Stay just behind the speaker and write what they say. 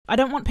I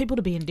don't want people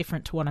to be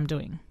indifferent to what I'm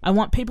doing. I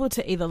want people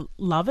to either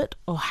love it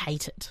or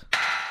hate it.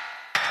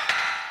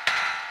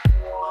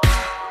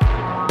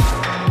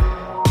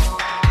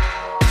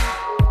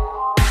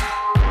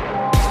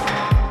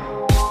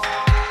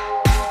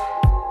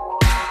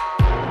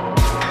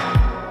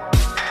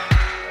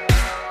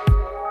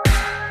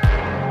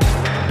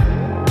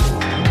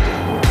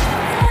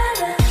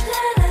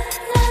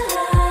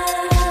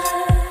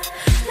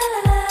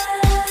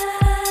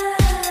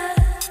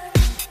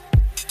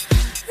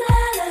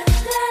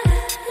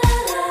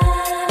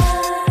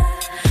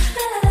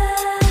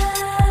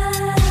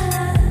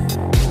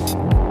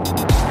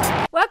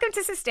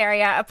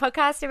 Hysteria, a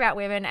podcast about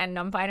women and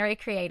non-binary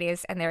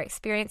creatives and their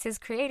experiences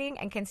creating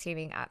and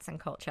consuming arts and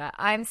culture.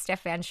 I'm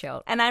Steph Van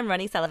Schilt. And I'm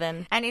Ronnie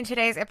Sullivan. And in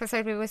today's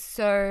episode, we were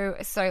so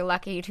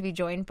lucky to be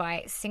joined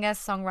by singer,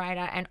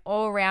 songwriter, and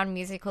all-round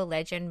musical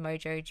legend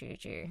Mojo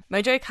Jojo.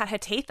 Mojo cut her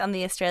teeth on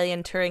the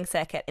Australian touring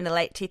circuit in the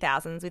late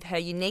 2000s with her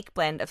unique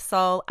blend of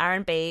soul,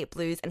 R&B,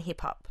 blues, and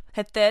hip-hop.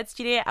 Her third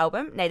studio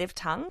album, Native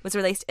Tongue, was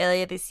released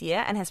earlier this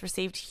year and has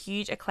received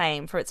huge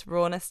acclaim for its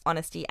rawness,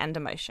 honesty, and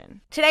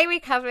emotion. Today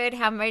we covered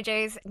how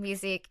Mojo's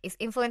music is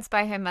influenced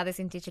by her mother's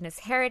Indigenous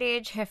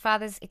heritage, her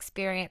father's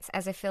experience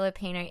as a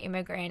Filipino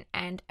immigrant,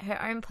 and her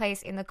own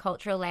place in the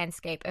cultural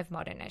landscape of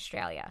modern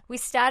Australia. We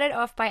started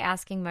off by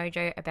asking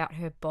Mojo about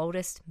her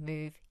boldest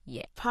move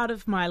yet. Part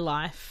of my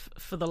life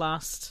for the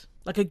last,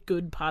 a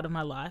good part of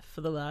my life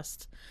for the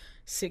last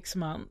 6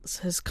 months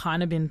has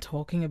kind of been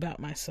talking about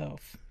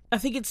myself. I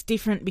think it's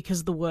different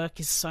because the work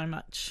is so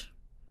much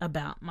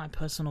about my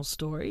personal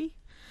story.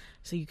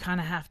 So you kind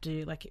of have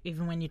to,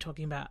 even when you're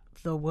talking about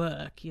the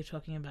work, you're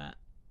talking about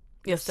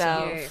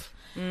yourself.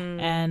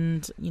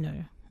 And,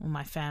 or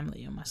my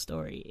family or my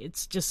story.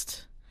 It's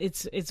just,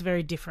 it's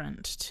very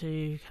different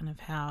to kind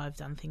of how I've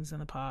done things in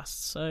the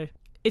past. So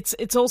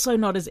it's also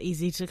not as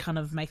easy to kind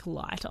of make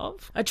light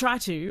of. I try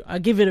to. I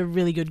give it a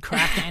really good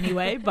crack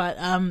anyway, but,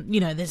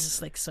 there's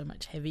just so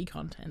much heavy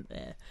content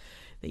there.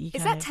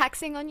 Is that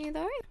taxing on you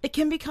though? It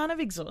can be kind of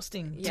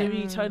exhausting, to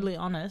be totally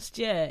honest.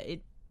 Yeah,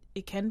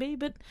 it can be,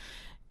 but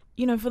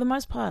for the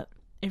most part,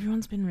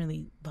 everyone's been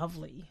really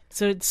lovely.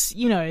 So it's,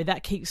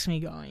 that keeps me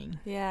going.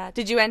 Yeah.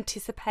 Did you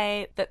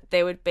anticipate that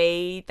there would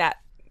be that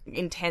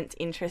intense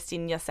interest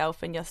in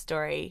yourself and your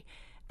story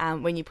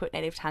when you put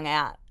Native Tongue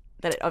out?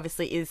 That it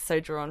obviously is so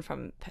drawn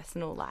from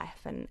personal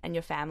life and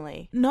your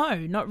family? No,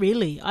 not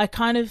really. I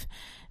kind of,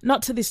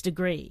 not to this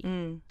degree.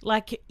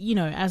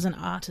 As an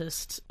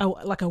artist,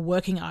 a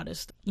working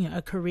artist,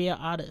 a career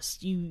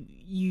artist,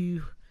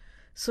 you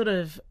sort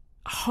of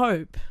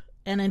hope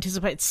and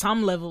anticipate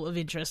some level of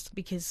interest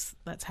because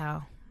that's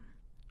how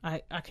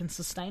I can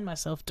sustain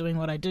myself doing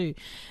what I do.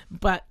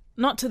 But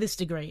not to this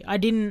degree.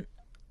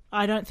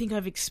 I don't think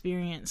I've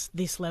experienced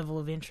this level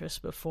of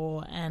interest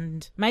before,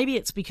 and maybe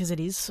it's because it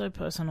is so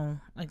personal,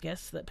 I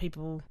guess, that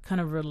people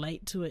kind of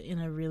relate to it in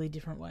a really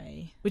different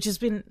way, which has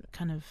been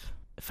kind of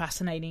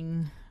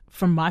fascinating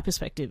from my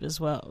perspective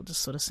as well,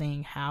 just sort of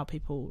seeing how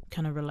people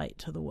kind of relate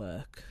to the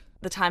work.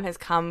 The time has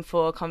come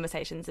for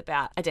conversations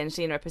about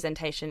identity and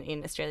representation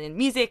in Australian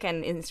music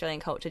and in Australian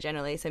culture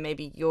generally, so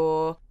maybe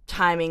your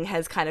timing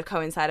has kind of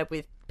coincided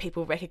with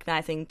people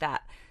recognising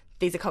that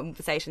these are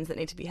conversations that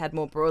need to be had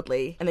more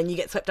broadly, and then you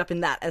get swept up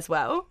in that as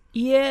well.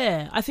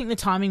 Yeah, I think the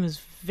timing was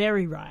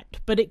very right,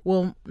 but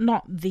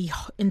not the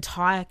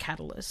entire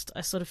catalyst.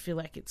 I sort of feel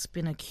like it's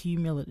been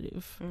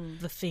accumulative,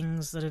 the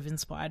things that have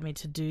inspired me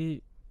to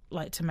do,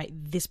 to make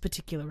this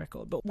particular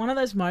record. But one of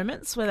those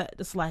moments where that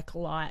just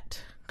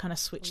light kind of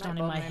switched on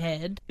in my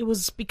head, it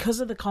was because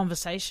of the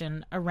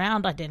conversation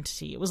around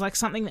identity. It was like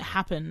something that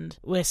happened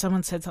where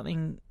someone said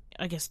something,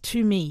 I guess,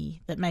 to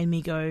me that made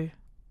me go,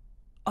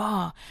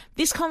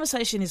 this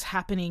conversation is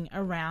happening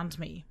around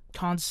me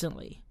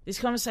constantly. This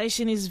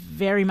conversation is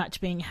very much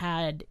being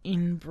had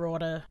in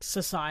broader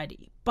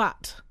society.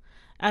 But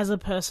as a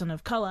person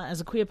of colour,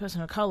 as a queer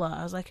person of colour,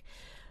 I was like,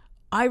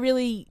 I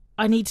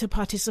need to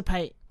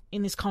participate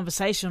in this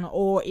conversation,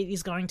 or it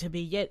is going to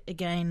be yet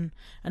again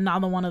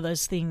another one of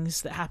those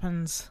things that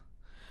happens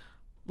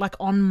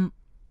on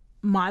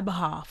my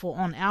behalf or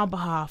on our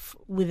behalf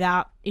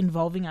without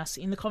involving us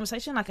in the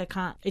conversation.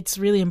 It's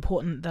really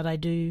important that I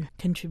do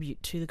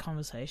contribute to the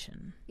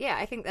conversation. Yeah,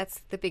 I think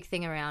that's the big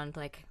thing around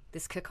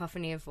this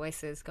cacophony of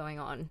voices going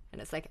on,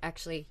 and it's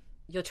actually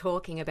you're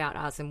talking about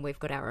us and we've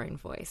got our own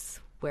voice.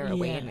 Where are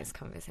we in this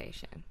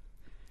conversation?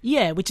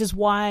 Yeah, which is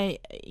why,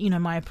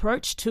 my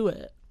approach to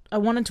it, I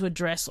wanted to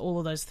address all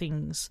of those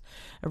things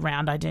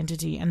around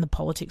identity and the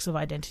politics of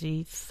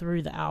identity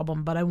through the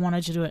album, but I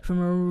wanted to do it from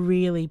a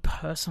really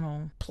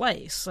personal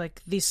place.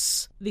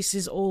 This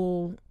is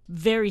all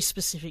very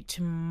specific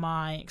to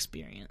my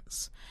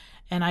experience,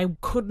 and I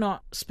could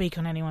not speak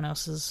on anyone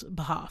else's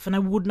behalf, and I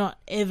would not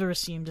ever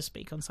assume to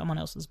speak on someone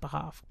else's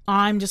behalf.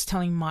 I'm just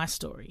telling my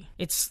story.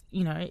 It's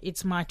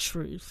my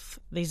truth.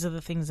 These are the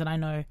things that I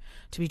know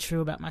to be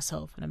true about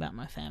myself and about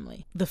my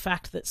family. The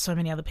fact that so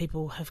many other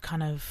people have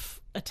kind of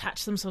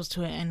attached themselves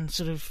to it and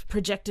sort of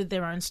projected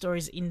their own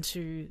stories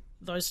into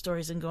those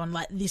stories and gone,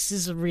 like, this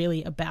is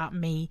really about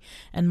me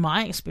and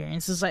my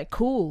experience. It's like,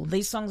 cool,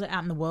 these songs are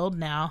out in the world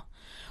now.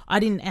 I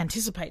didn't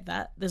anticipate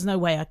that. There's no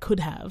way I could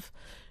have.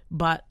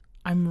 But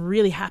I'm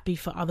really happy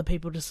for other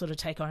people to sort of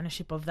take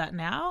ownership of that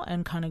now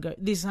and kind of go,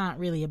 this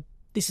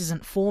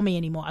isn't for me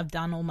anymore. I've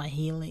done all my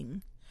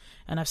healing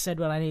and I've said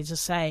what I need to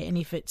say. And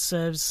if it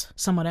serves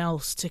someone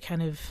else to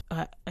kind of,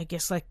 I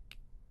guess, like,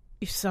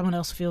 if someone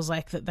else feels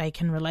like that they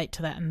can relate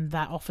to that and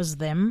that offers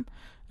them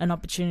an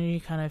opportunity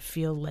to kind of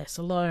feel less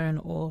alone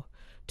or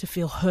to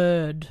feel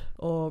heard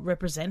or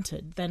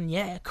represented, then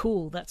yeah,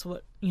 cool. That's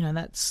what,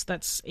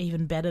 that's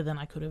even better than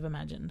I could have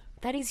imagined.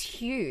 That is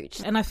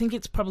huge. And I think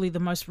it's probably the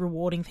most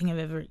rewarding thing I've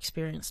ever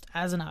experienced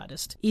as an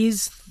artist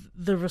is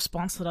the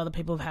response that other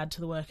people have had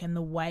to the work and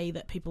the way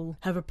that people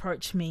have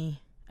approached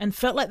me and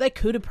felt like they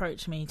could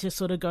approach me to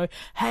sort of go,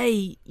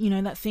 hey,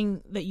 that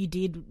thing that you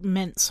did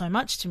meant so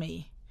much to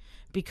me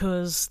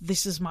because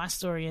this is my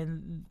story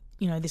and,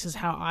 this is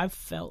how I've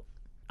felt.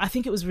 I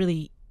think it was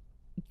really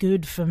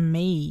good for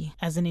me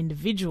as an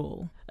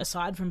individual,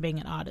 aside from being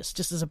an artist,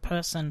 just as a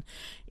person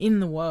in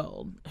the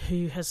world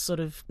who has sort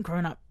of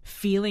grown up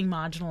feeling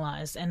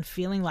marginalized and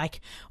feeling like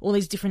all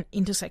these different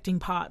intersecting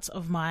parts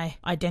of my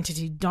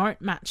identity don't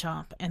match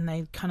up and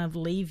they kind of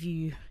leave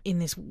you in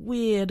this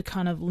weird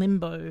kind of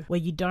limbo where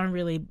you don't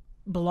really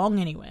belong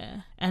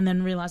anywhere, and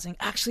then realizing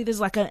actually there's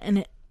like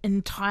an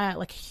entire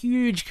like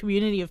huge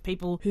community of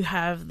people who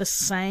have the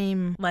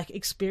same like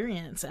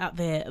experience out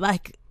there.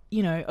 Like,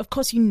 of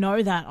course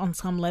that on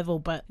some level,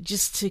 but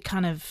just to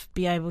kind of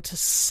be able to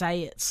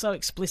say it so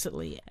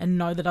explicitly and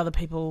know that other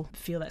people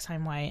feel that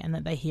same way and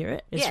that they hear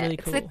it is really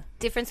cool. It's the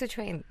difference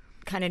between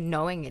kind of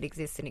knowing it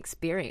exists and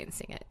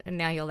experiencing it. And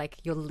now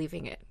you're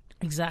living it.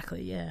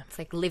 Exactly, yeah. It's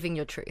like living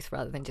your truth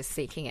rather than just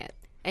seeking it.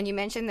 And you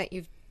mentioned that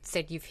you've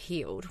said you've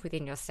healed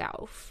within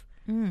yourself.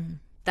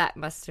 That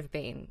must have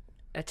been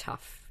a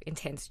tough,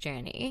 intense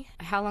journey.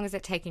 How long has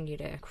it taken you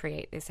to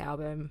create this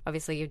album?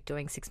 Obviously, you're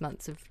doing 6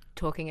 months of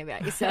talking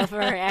about yourself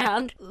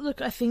around.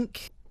 Look, I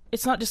think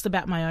it's not just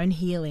about my own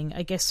healing.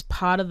 I guess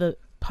part of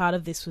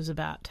this was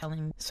about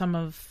telling some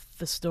of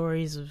the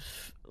stories of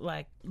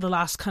like the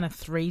last kind of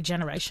 3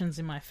 generations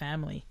in my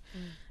family,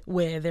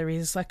 where there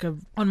is like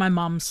on my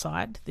mum's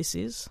side,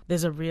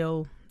 there's a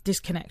real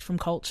disconnect from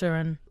culture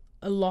and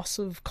a loss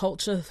of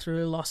culture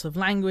through a loss of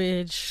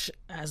language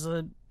as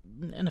an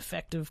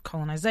effect of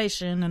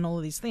colonization and all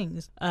of these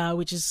things,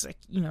 which is,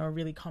 a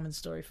really common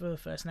story for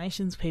First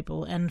Nations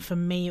people. And for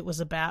me, it was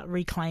about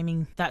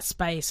reclaiming that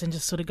space and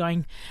just sort of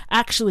going,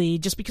 actually,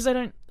 just because I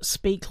don't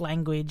speak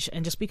language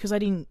and just because I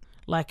didn't,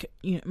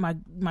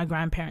 my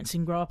grandparents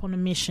didn't grow up on a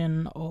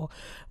mission or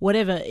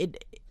whatever,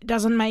 it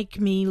doesn't make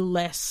me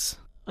less.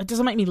 It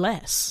doesn't make me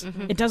less.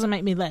 Mm-hmm. It doesn't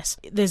make me less.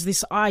 There's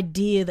this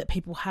idea that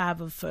people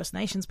have of First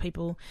Nations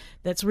people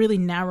that's really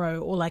narrow,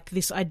 or like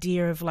this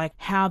idea of like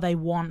how they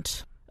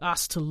want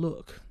us to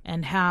look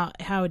and how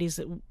it is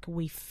that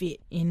we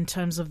fit in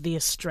terms of the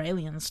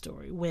Australian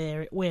story.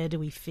 Where do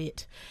we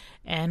fit?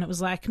 And it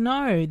was like,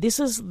 no, this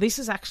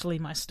is actually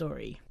my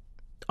story.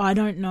 I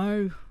don't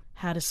know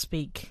how to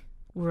speak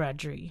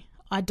Wiradjuri.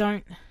 I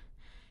don't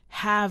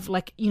have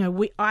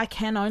I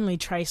can only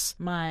trace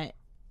my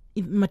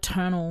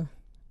maternal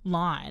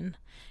line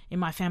in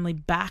my family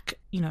back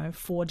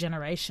 4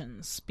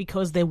 generations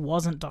because there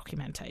wasn't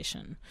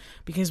documentation,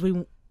 because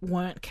we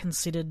weren't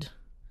considered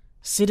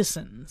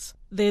citizens.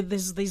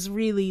 There's these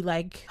really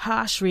like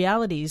harsh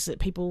realities that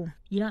people,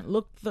 you don't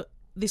look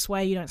this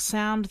way, you don't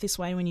sound this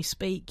way when you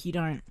speak, you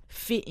don't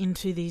fit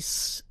into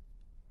this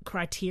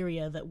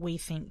criteria that we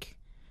think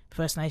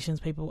First Nations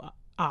people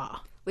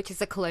are. Which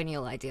is a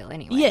colonial ideal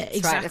anyway. Yeah,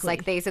 exactly. Right? It's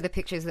like, these are the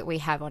pictures that we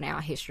have on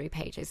our history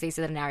pages. These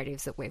are the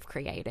narratives that we've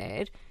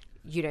created.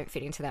 You don't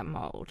fit into that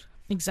mold.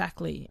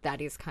 Exactly. That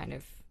is kind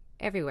of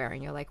everywhere,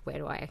 and you're like, where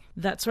do I?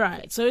 That's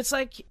right. So it's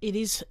like, it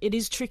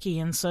is tricky.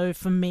 And so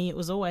for me, it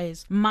was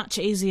always much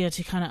easier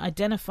to kind of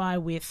identify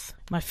with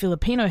my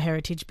Filipino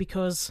heritage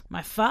because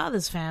my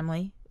father's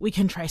family, we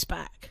can trace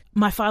back.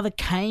 My father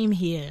came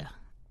here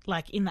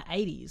like in the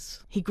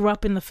 80s. He grew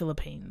up in the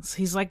Philippines.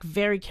 He's like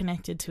very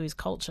connected to his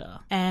culture.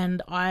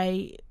 And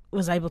I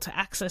was able to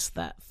access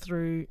that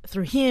through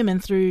him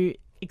and through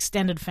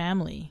extended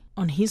family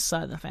on his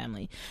side of the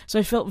family. So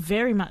I felt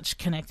very much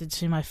connected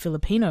to my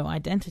Filipino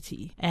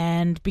identity.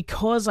 And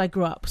because I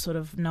grew up sort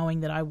of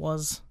knowing that I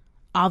was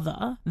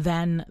other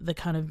than the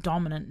kind of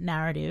dominant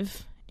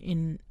narrative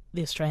in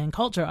the Australian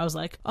culture, I was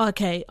like, oh,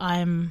 okay,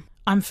 I'm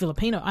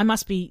Filipino. I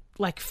must be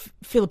like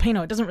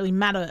Filipino. It doesn't really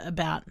matter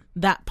about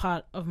that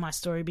part of my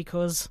story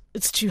because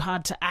it's too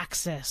hard to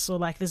access, or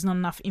like there's not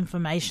enough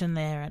information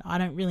there and I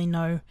don't really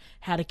know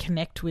how to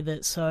connect with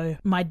it. So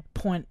my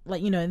point,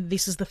 like,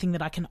 this is the thing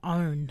that I can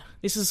own.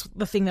 This is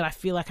the thing that I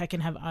feel like I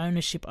can have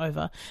ownership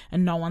over,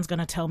 and no one's going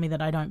to tell me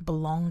that I don't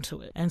belong to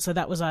it. And so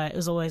it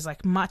was always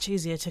like much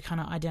easier to kind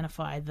of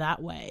identify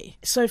that way.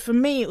 So for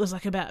me, it was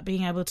like about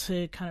being able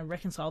to kind of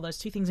reconcile those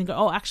two things and go,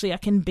 oh, actually I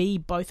can be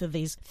both of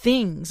these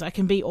things. I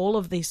can be all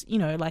of these,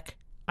 like,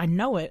 I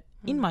know it,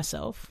 in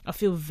myself. I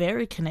feel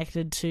very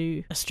connected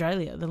to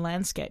Australia, the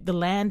landscape, the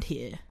land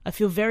here. I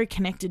feel very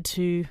connected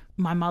to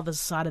my mother's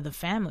side of the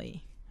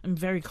family. I'm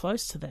very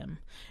close to them.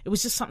 It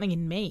was just something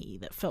in me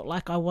that felt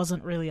like I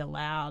wasn't really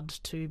allowed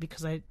to,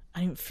 because I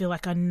didn't feel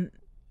like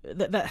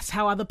that's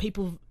how other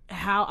people,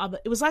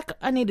 it was like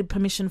I needed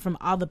permission from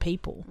other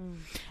people.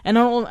 And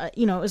all,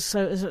 you know,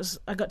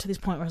 I got to this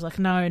point where I was like,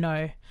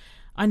 no,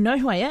 I know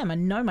who I am. I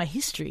know my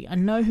history. I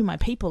know who my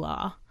people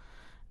are.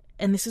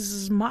 And this is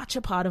as much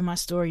a part of my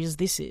story as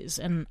this is.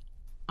 And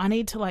I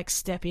need to like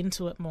step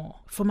into it more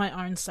for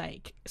my own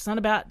sake. It's not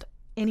about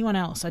anyone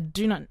else. I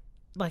do not,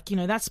 like, you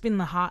know, that's been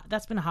a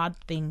hard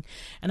thing.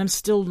 And I'm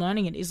still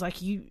learning it, is like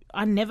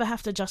I never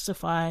have to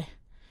justify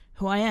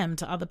who I am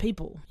to other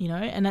people, you know,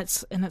 and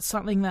it's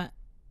something that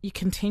you're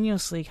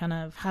continuously kind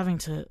of having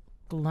to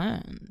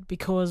learn,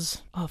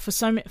 because for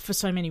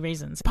so many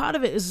reasons. Part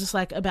of it is just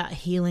like about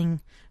healing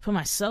for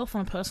myself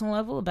on a personal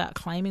level, about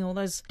claiming all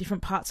those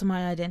different parts of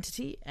my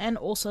identity, and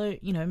also,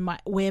 you know,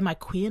 where my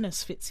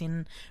queerness fits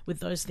in with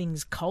those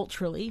things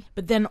culturally,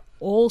 but then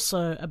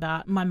also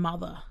about my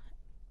mother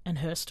and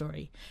her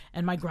story,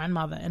 and my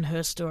grandmother and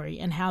her story,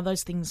 and how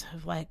those things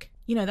have, like,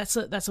 you know,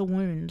 that's a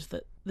wound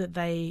that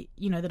they,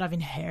 you know, that I've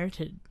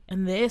inherited,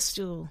 and they're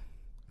still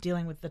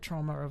dealing with the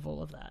trauma of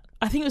all of that.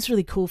 I think it was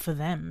really cool for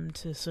them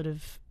to sort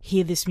of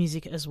hear this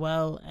music as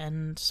well,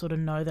 and sort of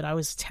know that I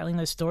was telling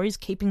those stories,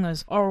 keeping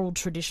those oral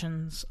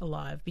traditions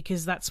alive,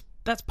 because that's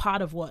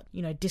part of what,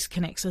 you know,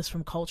 disconnects us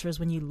from culture, is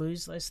when you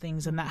lose those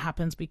things, and that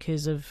happens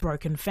because of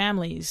broken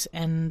families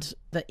and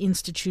the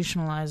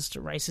institutionalized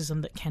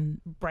racism that can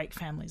break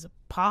families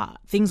apart.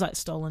 Things like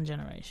Stolen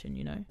Generation,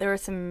 you know. There are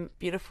some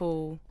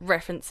beautiful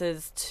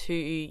references to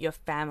your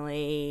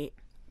family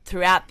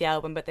throughout the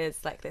album, but there's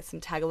some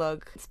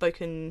Tagalog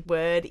spoken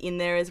word in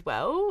there as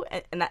well,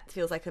 and that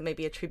feels like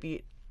maybe a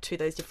tribute to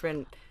those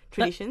different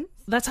traditions.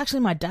 That's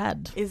actually my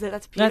dad. Is it?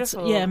 That's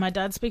beautiful. Yeah, my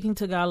dad's speaking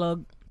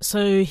Tagalog.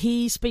 So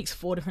he speaks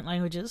 4 different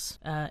languages.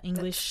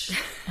 English.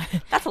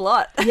 That's a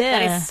lot.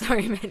 Yeah. That is so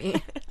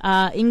many.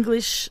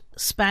 English,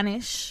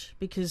 Spanish,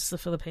 because the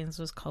Philippines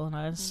was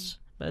colonized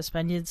by the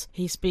Spaniards.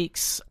 He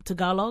speaks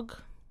Tagalog,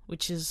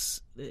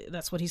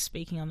 that's what he's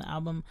speaking on the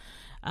album,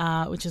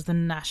 which is the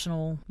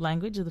national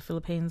language of the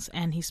Philippines,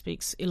 and he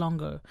speaks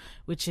Ilonggo,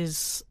 which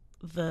is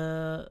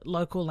the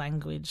local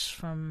language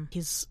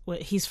he's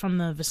from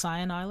the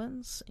Visayan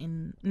Islands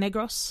in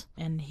Negros,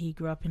 and he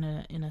grew up in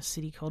a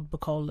city called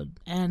Bacolod,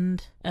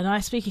 and I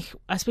speak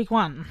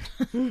one.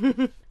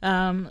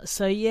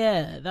 So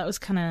yeah, that was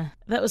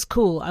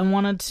cool. I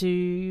wanted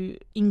to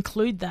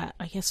include that,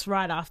 I guess,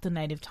 right after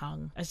native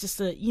tongue. It's just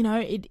that, you know,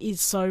 it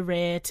is so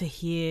rare to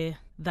hear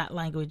that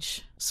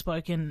language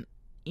spoken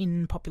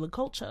in popular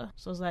culture.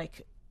 So I was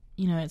like,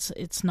 you know,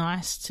 it's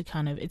nice to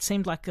kind of, it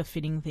seemed like a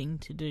fitting thing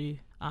to do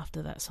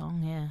after that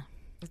song. Yeah,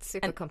 it's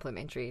super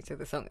complimentary to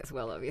the song as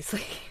well,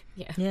 obviously.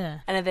 Yeah.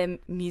 And are there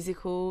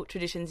musical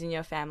traditions in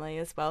your family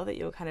as well that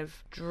you're kind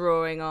of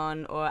drawing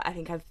on? Or I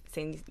think I've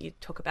seen you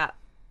talk about,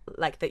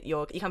 like, that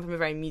you come from a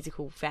very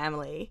musical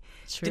family.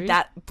 True. Did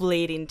that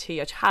bleed into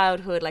your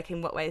childhood? Like,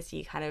 in what ways do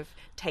you kind of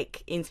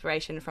take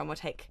inspiration from, or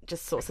take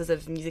just sources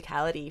of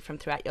musicality from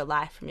throughout your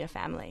life from your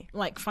family?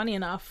 Like, funny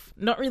enough,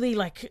 not really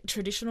like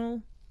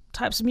traditional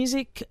types of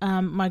music.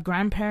 My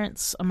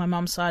grandparents on my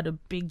mum's side are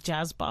big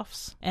jazz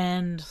buffs,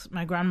 and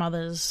my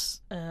grandmother's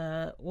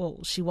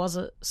she was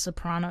a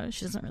soprano.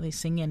 She doesn't really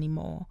sing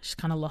anymore. She's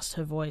kind of lost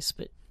her voice,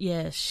 but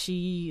yeah,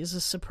 she is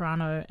a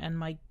soprano, and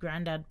my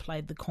granddad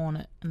played the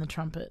cornet and the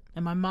trumpet,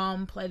 and my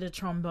mum played a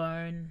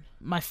trombone.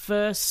 My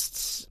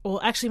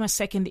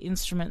second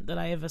instrument that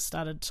I ever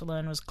started to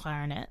learn was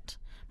clarinet,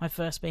 my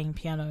first being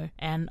piano,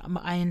 and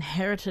I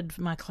inherited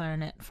my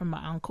clarinet from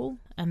my uncle,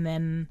 and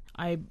then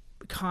I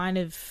kind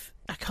of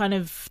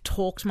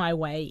talked my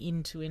way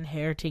into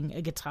inheriting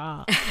a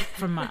guitar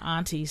from my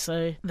auntie.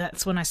 So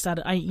that's when I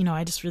started.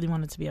 I just really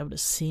wanted to be able to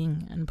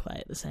sing and play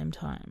at the same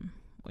time,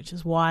 which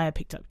is why I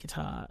picked up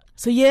guitar.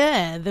 So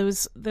yeah, there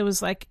was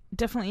like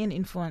definitely an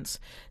influence.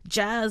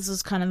 Jazz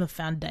is kind of the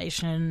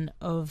foundation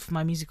of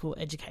my musical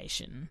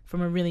education.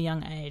 From a really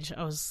young age,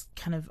 I was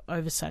kind of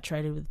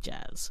oversaturated with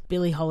jazz.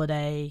 Billie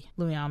Holiday,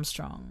 Louis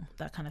Armstrong,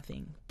 that kind of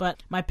thing.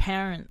 But my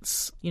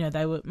parents, you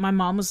know, my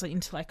mom was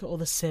into like all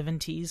the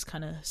 70s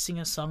kind of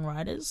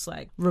singer-songwriters,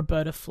 like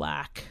Roberta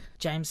Flack,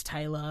 James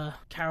Taylor,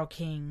 Carole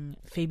King,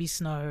 Phoebe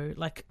Snow,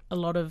 like a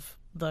lot of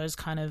those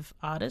kind of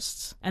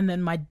artists. And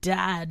then my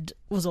dad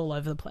was all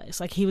over the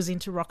place. Like, he was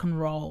into rock and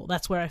roll.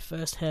 That's where I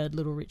first heard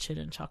Little Richard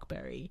and Chuck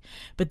Berry.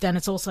 But then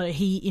it's also,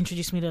 he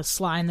introduced me to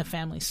Sly and the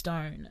Family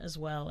Stone as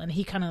well. And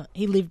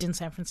he lived in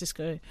San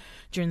Francisco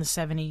during the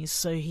 70s,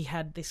 so he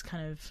had this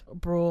kind of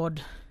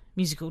broad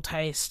musical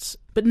taste,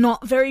 but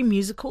not very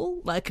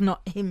musical, like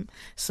not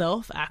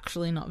himself,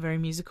 actually not very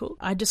musical.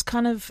 I just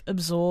kind of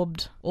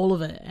absorbed all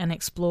of it and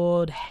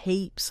explored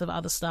heaps of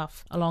other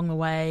stuff along the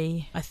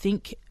way. I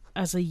think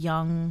as a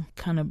young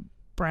kind of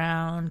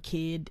brown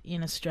kid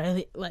in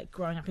Australia, like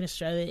growing up in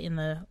Australia in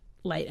the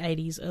late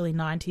 80s, early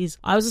 90s,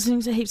 I was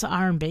listening to heaps of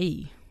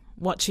R&B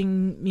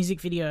watching music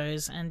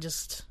videos, and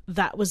just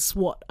that was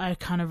what I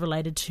kind of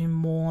related to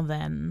more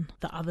than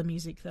the other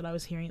music that I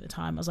was hearing at the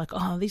time. I was like,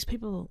 oh, these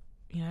people,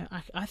 you know,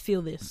 I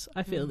feel this.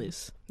 I feel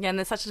this. Yeah, and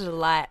there's such a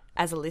delight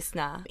as a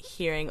listener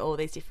hearing all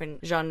these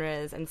different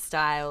genres and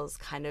styles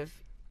kind of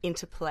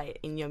interplay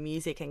in your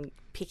music, and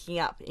picking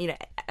up, you know,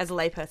 as a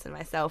layperson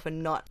myself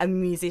and not a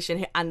musician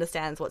who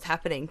understands what's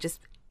happening, just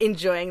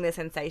enjoying the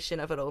sensation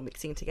of it all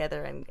mixing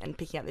together and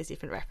picking up these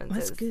different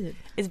references. That's good.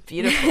 It's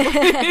beautiful.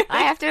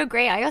 I have to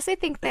agree. I also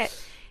think that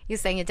you're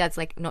saying your dad's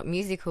like not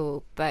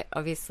musical, but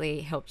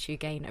obviously helped you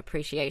gain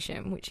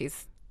appreciation, which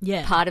is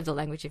part of the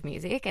language of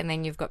music. And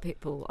then you've got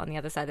people on the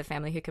other side of the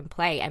family who can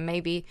play, and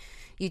maybe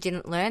you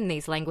didn't learn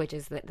these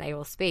languages that they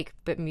all speak,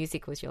 but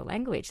music was your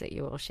language that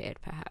you all shared,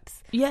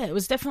 perhaps. Yeah, it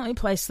was definitely a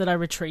place that I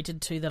retreated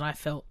to, that I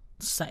felt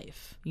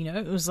safe. You know,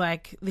 it was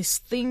like this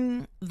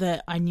thing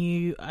that I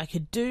knew I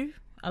could do,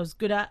 I was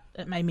good at.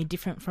 It made me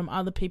different from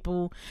other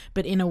people,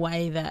 but in a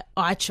way that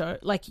I chose,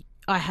 like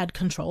I had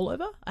control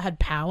over. I had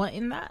power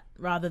in that,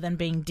 rather than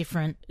being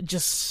different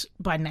just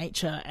by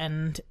nature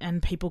and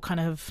people kind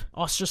of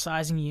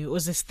ostracizing you. It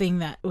was this thing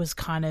that was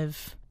kind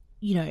of,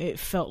 you know, it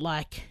felt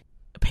like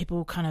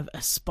people kind of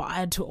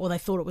aspired to it, or they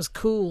thought it was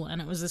cool,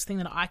 and it was this thing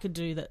that I could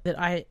do that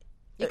I...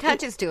 You can't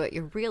just do it.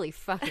 You're really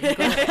fucking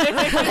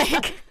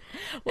good.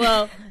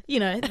 Well, you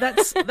know,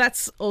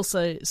 that's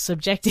also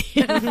subjective.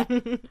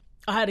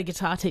 I had a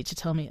guitar teacher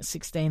tell me at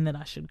 16 that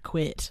I should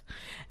quit,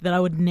 that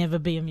I would never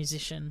be a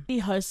musician. He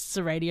hosts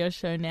a radio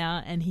show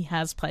now, and he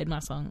has played my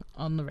song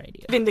on the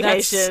radio.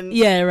 Vindication.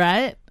 Yeah,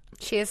 right?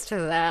 Cheers to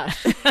that.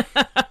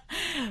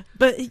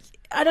 But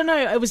I don't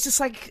know, it was just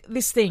like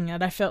this thing,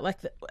 and I felt like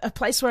a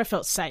place where I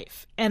felt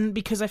safe. And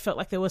because I felt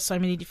like there were so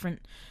many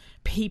different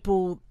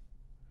people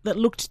that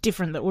looked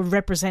different, that were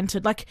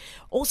represented. Like,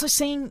 also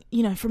seeing,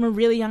 you know, from a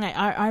really young age,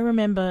 I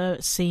remember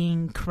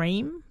seeing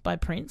Cream by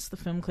Prince, the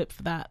film clip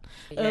for that,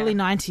 early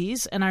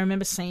 90s, and I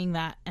remember seeing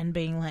that and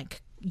being,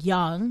 like,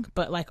 young,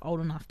 but, like,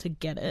 old enough to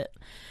get it,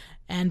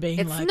 and being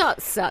it's like...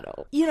 not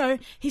subtle. You know,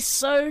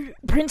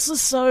 Prince was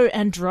so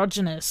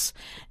androgynous,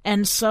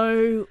 and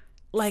so,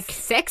 like...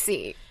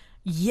 Sexy.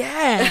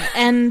 Yeah,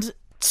 and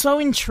so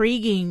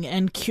intriguing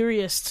and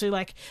curious to,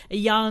 like, a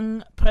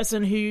young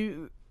person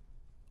who...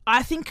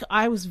 I think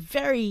I was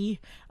very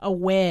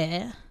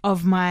aware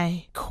of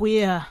my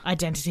queer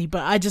identity,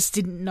 but I just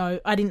didn't know,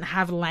 I didn't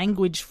have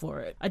language for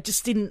it. I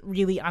just didn't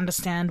really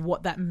understand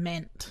what that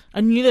meant.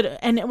 I knew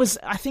that, and it was,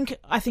 I think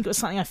it was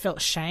something I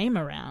felt shame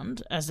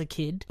around as a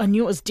kid. I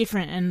knew it was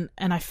different,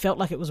 and I felt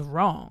like it was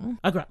wrong.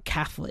 I grew up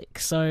Catholic,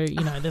 so,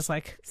 you know, there's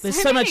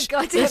so much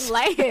goddamn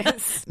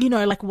layers. You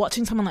know, like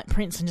watching someone like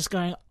Prince and just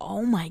going,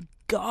 oh my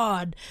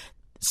God.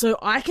 So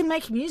I can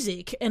make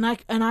music, and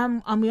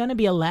I'm going to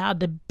be allowed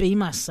to be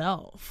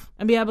myself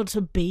and be able to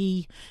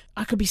be.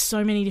 I could be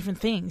so many different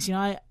things. You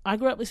know, I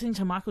grew up listening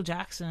to Michael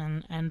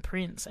Jackson and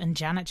Prince and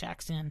Janet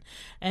Jackson,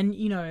 and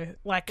you know,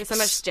 like there's so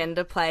much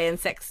gender play and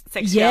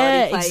sexuality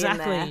play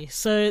exactly. in there.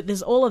 So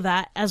there's all of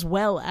that, as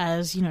well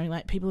as, you know,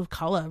 like people of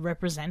color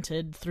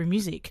represented through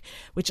music,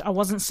 which I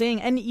wasn't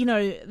seeing. And you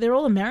know, they're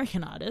all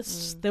American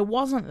artists. There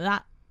wasn't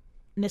that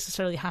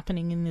necessarily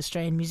happening in the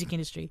Australian music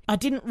industry. I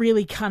didn't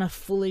really kind of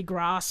fully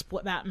grasp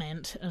what that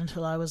meant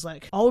until I was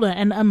like older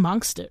and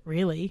amongst it,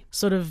 really,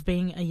 sort of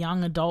being a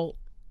young adult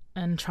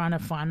and trying to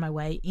find my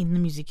way in the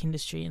music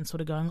industry, and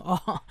sort of going,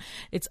 oh,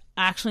 it's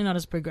actually not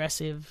as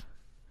progressive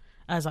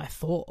as I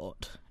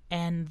thought.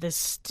 And there's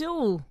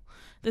still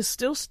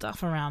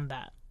stuff around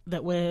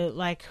that we're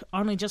like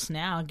only just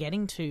now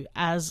getting to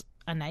as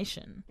a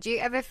nation. Do you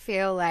ever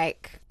feel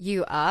like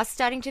you are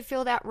starting to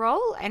feel that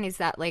role? And is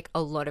that like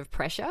a lot of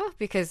pressure?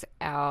 Because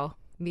our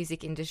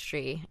music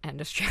industry and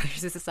Australia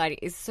as a society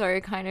is so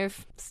kind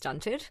of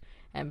stunted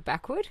and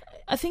backward.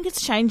 I think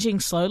it's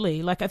changing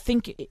slowly. Like I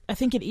think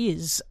it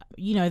is.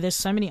 You know, there's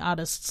so many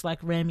artists like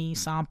Remy,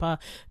 Sampa,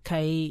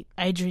 Kate,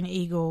 Adrian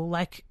Eagle.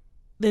 Like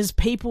there's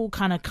people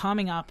kind of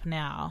coming up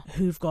now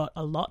who've got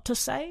a lot to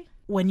say.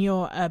 When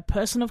you're a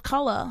person of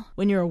colour,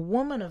 when you're a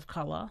woman of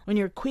colour, when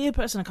you're a queer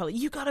person of colour,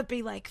 you got to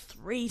be like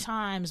 3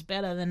 times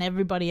better than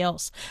everybody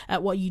else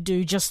at what you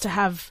do just to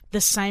have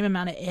the same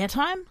amount of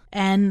airtime.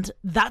 And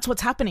that's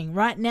what's happening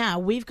right now.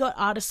 We've got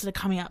artists that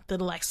are coming up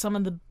that are like some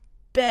of the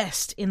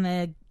best in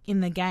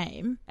the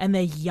game, and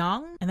they're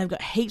young and they've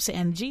got heaps of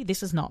energy.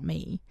 This is not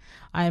me.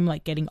 I am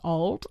like getting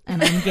old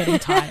and I'm getting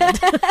tired.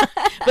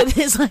 But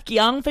there's like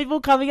young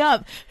people coming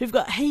up who've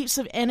got heaps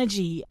of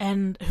energy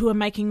and who are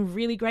making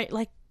really great,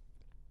 like,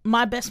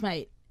 my best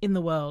mate in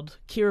the world,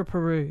 Kira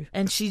Peru,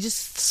 and she's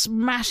just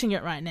smashing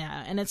it right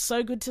now, and it's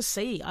so good to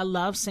see. I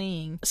love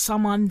seeing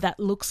someone that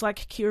looks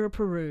like Kira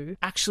Peru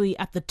actually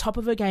at the top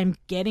of her game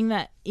getting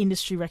that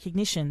industry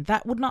recognition.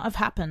 That would not have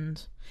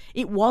happened.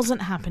 It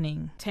wasn't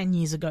happening 10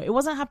 years ago. It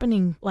wasn't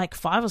happening like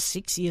 5 or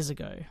 6 years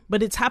ago,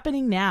 but it's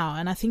happening now,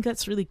 and I think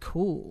that's really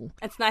cool.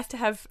 It's nice to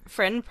have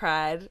friend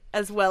pride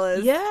as well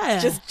as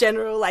just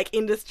general like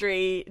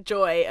industry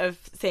joy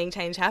of seeing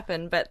change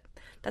happen, but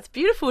that's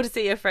beautiful to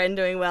see your friend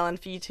doing well and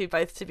for you two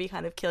both to be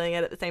kind of killing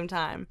it at the same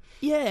time.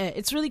 Yeah,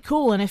 it's really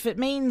cool. And if it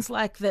means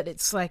like that,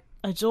 it's like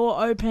a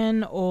door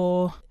open,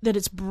 or that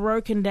it's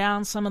broken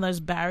down some of those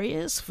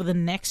barriers for the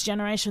next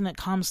generation that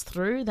comes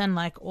through, then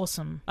like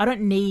awesome. I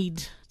don't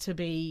need to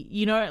be,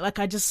 you know, like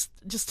I just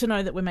to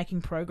know that we're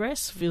making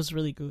progress feels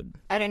really good.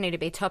 I don't need to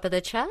be top of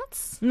the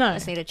charts. No. I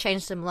just need to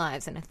change some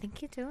lives, and I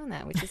think you're doing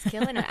that, which is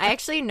killing it. I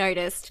actually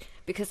noticed,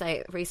 because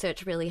I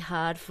researched really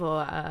hard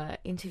for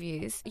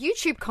interviews,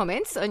 YouTube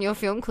comments on your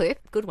film clip,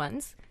 good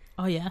ones.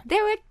 Oh yeah.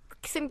 There were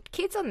some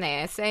kids on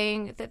there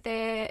saying that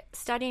they're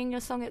studying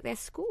your song at their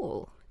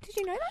school. Did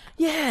you know that?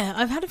 Yeah,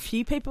 I've had a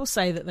few people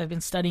say that they've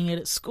been studying it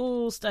at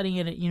school, studying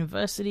it at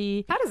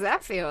university. How does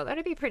that feel?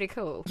 That'd be pretty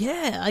cool.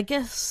 Yeah, I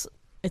guess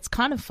it's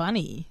kind of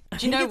funny.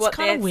 Do you know what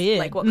kind of weird?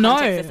 Like what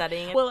context they're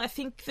studying it? Well, I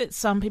think that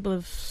some people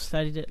have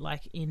studied it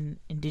like in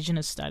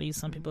Indigenous studies.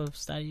 Some people have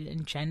studied it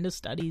in gender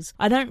studies.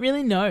 I don't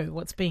really know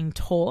what's being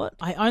taught.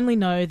 I only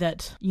know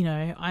that, you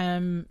know, I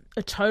am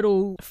a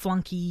total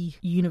flunky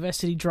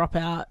university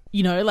dropout.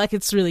 You know, like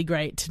it's really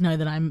great to know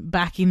that I'm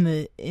back in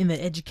the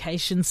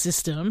education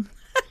system.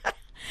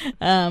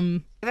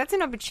 That's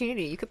an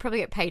opportunity. You could probably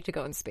get paid to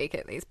go and speak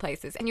at these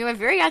places. And you are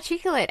very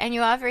articulate and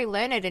you are very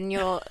learned, and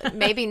you're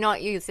maybe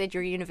not, you said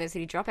you're a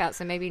university dropout,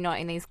 so maybe not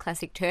in these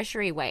classic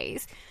tertiary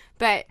ways,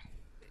 but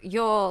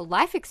your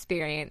life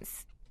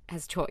experience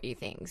has taught you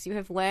things. You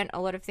have learned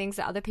a lot of things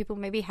that other people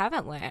maybe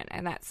haven't learned,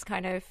 and that's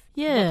kind of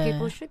what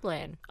people should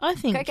learn. I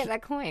think go get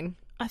that coin.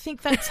 I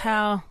think that's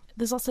how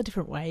there's also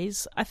different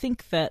ways. I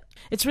think that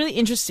it's really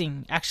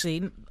interesting,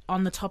 actually,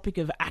 on the topic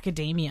of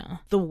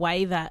academia, the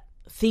way that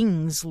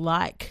things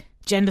like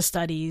gender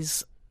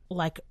studies,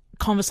 like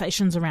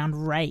conversations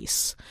around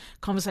race,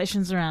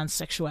 conversations around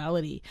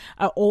sexuality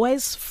are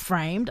always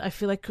framed, I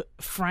feel like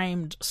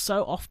framed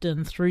so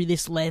often through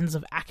this lens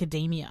of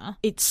academia.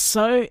 It's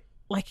so,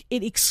 like,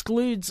 it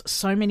excludes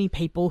so many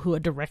people who are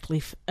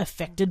directly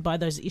affected by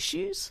those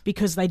issues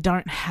because they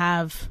don't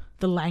have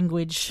the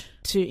language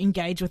to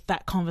engage with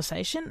that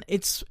conversation.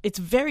 It's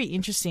very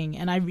interesting,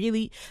 and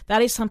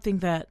that is something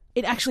that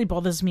it actually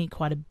bothers me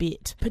quite a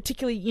bit,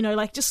 particularly, you know,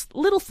 like just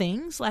little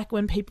things like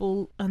when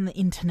people on the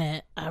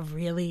internet are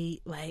really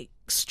like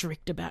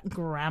strict about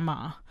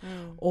grammar,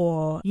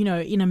 or, you know,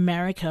 in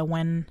America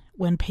when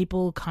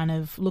people kind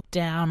of look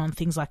down on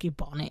things like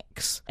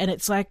Ebonics, and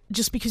it's like,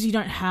 just because you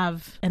don't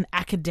have an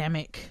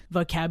academic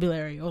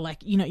vocabulary, or like,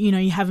 you know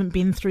you haven't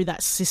been through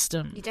that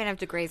system, You don't have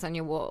degrees on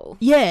your wall.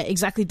 yeah,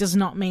 exactly, does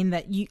not mean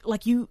that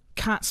you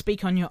can't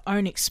speak on your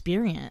own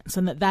experience,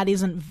 and that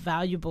isn't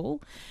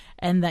valuable,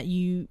 and that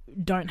you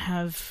don't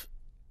have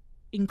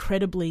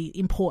incredibly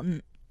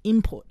important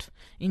input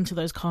into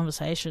those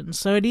conversations.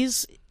 So it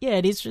is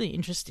really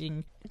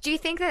interesting. Do you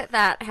think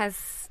that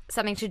has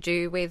something to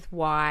do with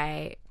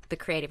why the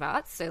creative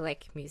arts, so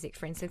like music,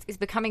 for instance, is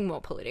becoming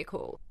more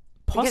political?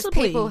 Possibly.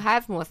 Because people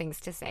have more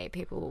things to say.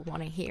 People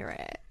want to hear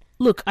it.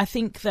 Look, I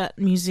think that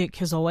music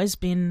has always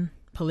been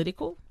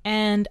political,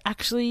 and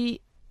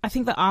actually I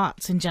think the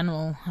arts in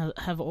general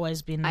have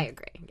always been I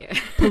agree, yeah.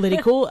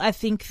 political. I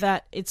think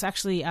that it's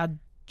actually our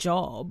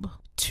job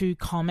to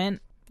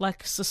comment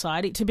like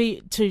society,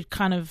 to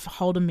kind of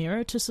hold a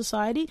mirror to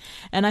society.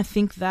 And I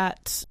think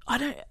that I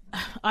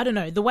don't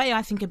know, the way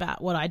I think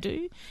about what I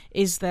do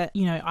is that,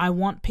 you know, I don't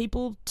want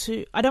people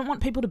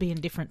to be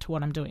indifferent to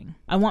what I'm doing.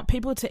 I want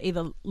people to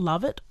either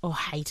love it or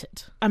hate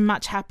it. I'm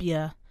much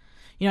happier,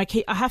 you know,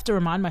 I have to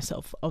remind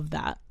myself of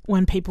that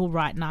when people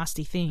write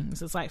nasty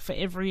things. It's like for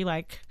every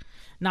like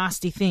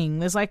nasty thing,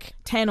 there's like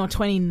 10 or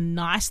 20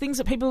 nice things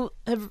that people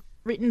have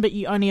written, but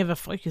you only ever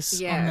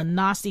focus on the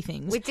nasty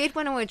things. We did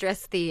want to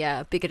address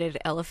the bigoted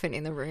elephant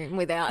in the room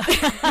without...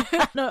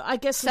 No, I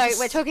guess... So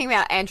we're talking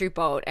about Andrew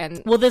Bolt,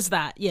 and... Well, there's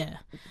that, yeah.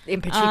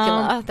 In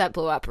particular, that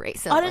blew up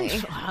recently.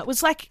 It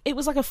was like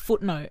a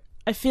footnote.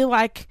 I feel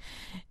like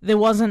there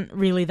wasn't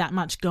really that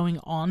much going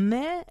on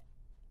there,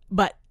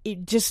 but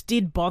it just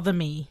did bother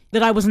me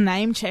that I was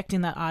name-checked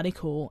in that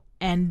article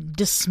and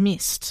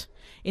dismissed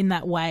in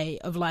that way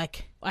of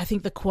like... I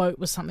think the quote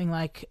was something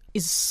like,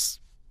 is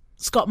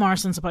Scott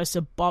Morrison supposed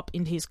to bop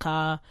into his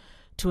car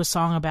to a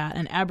song about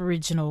an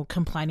Aboriginal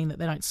complaining that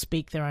they don't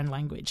speak their own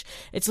language?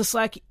 It's just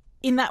like,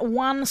 in that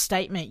one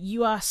statement,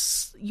 you are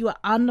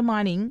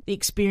undermining the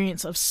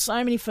experience of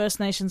so many First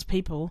Nations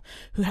people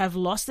who have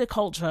lost their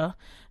culture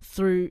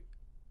through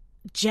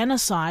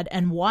genocide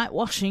and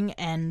whitewashing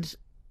and,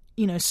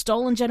 you know,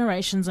 stolen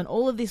generations and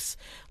all of this,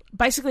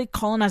 basically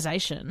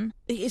colonization.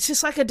 It's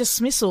just like a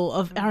dismissal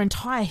of our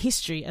entire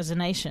history as a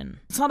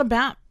nation.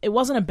 It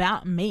wasn't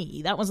about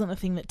me. That wasn't the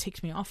thing that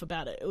ticked me off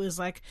about it. It was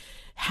like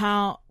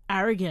how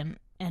arrogant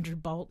Andrew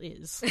Bolt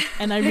is.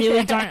 And I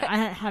really don't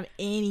have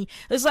any...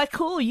 It's like,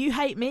 cool, you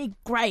hate me,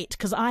 great,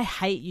 because I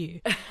hate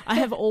you. I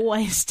have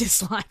always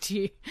disliked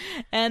you.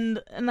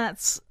 And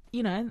that's,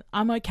 you know,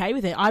 I'm okay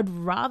with it. I'd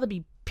rather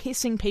be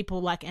pissing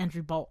people like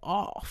Andrew Bolt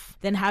off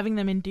than having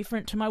them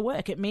indifferent to my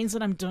work. It means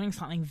that I'm doing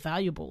something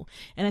valuable.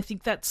 And I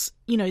think that's,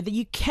 you know, that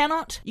you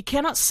cannot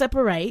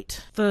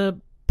separate the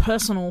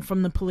personal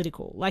from the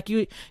political. Like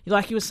you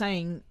were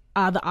saying,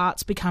 are the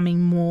arts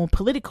becoming more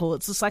political?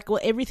 It's just like, well,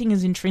 everything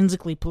is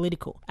intrinsically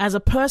political. As a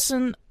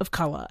person of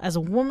colour, as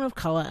a woman of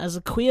colour, as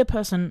a queer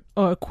person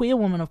or a queer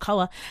woman of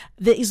colour,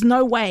 there is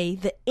no way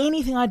that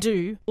anything I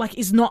do, like,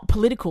 is not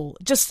political.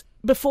 Just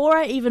before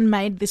I even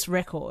made this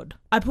record,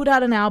 I put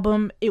out an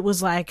album. It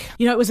was like,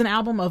 you know, it was an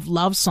album of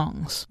love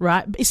songs,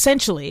 right?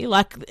 Essentially,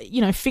 like,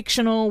 you know,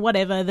 fictional,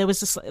 whatever. There was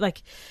just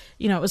like,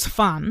 you know, it was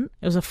fun.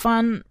 It was a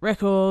fun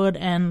record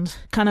and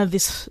kind of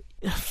this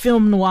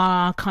film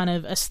noir kind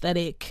of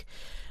aesthetic,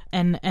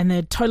 and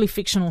they're totally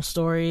fictional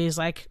stories,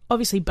 like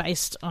obviously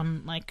based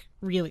on like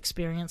real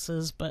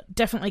experiences, but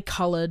definitely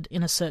coloured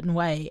in a certain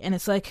way. And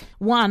it's like,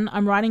 one,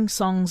 I'm writing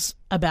songs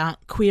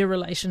about queer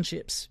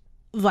relationships.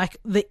 Like,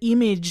 the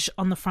image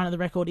on the front of the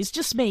record is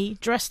just me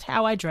dressed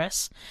how I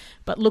dress,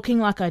 but looking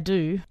like I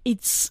do.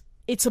 It's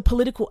a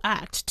political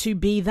act to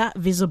be that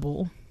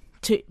visible,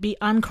 to be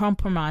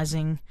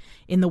uncompromising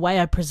in the way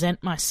I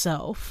present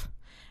myself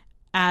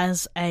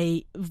as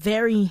a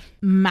very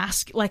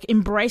like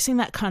embracing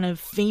that kind of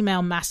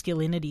female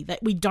masculinity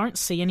that we don't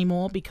see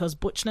anymore, because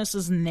butchness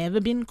has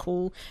never been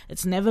cool.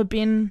 It's never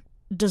been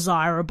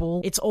desirable.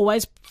 It's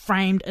always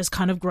framed as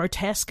kind of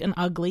grotesque and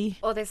ugly.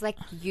 Or there's like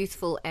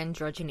youthful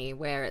androgyny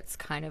where it's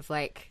kind of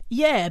like,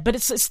 yeah, but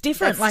it's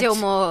different. That's like, still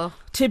more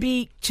to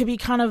be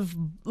kind of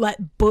like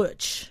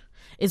butch.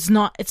 It's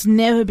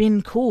never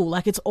been cool.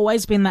 Like, it's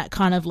always been that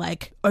kind of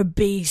like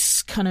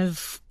obese, kind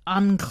of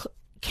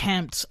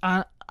unkempt,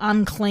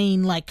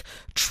 unclean, like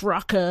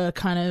trucker,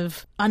 kind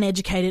of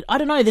uneducated. I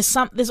don't know.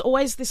 There's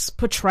always this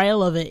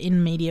portrayal of it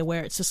in media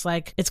where it's just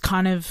like, it's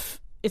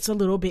a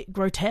little bit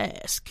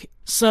grotesque.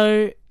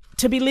 So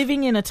to be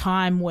living in a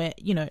time where,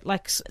 you know,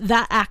 like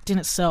that act in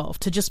itself,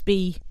 to just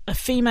be a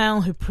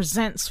female who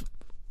presents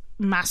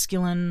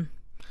masculine,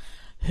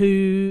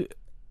 who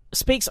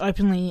speaks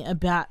openly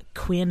about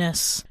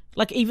queerness,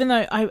 like, even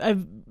though I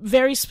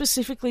very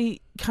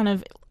specifically kind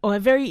of, or I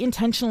very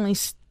intentionally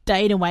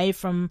stayed away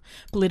from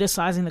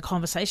politicizing the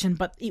conversation,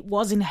 but it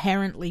was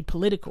inherently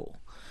political.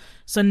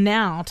 So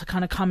now to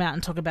kind of come out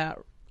and talk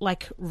about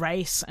like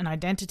race and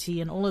identity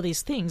and all of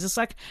these things, it's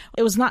like,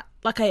 it was not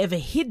like I ever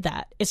hid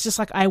that. It's just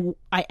like I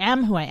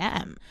am who I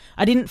am.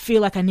 I didn't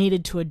feel like I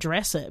needed to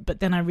address it, but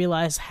then I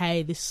realized,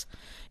 hey, this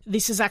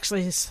is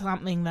actually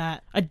something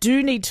that I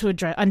do need to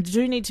address. I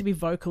do need to be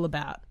vocal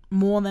about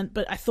more than,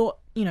 but I thought,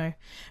 you know,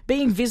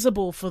 being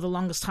visible for the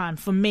longest time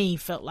for me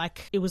felt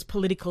like it was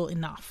political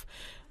enough.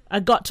 I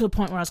got to a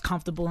point where I was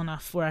comfortable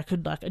enough where I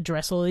could like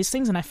address all these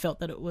things, and I felt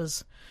that it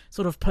was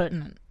sort of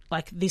pertinent.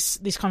 Like, this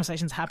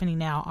conversation's happening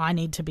now. I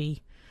need to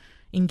be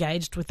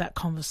engaged with that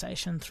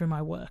conversation through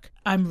my work.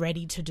 I'm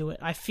ready to do it.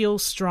 I feel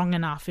strong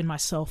enough in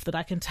myself that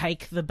I can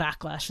take the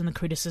backlash and the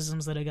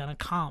criticisms that are going to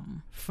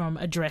come from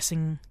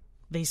addressing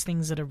these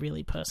things that are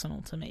really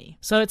personal to me.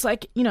 So it's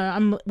like, you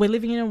know, we're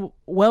living in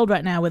a world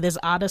right now where there's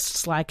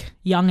artists like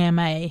Young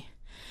M.A.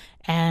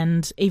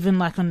 and even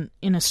like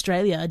in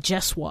Australia,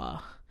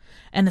 Jeswa.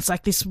 And it's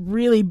like this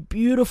really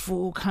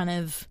beautiful kind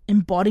of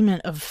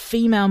embodiment of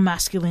female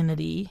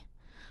masculinity,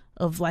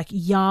 of like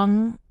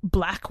young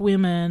black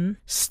women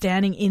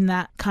standing in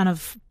that kind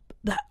of,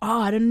 that,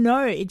 I don't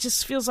know, it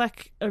just feels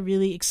like a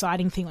really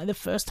exciting thing. Like, the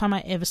first time I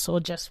ever saw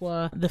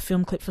Jeswa, the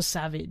film clip for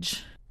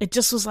Savage, it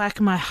just was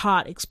like my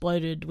heart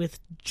exploded with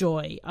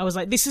joy. I was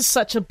like, this is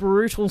such a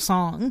brutal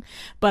song,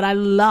 but I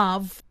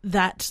love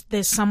that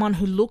there's someone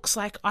who looks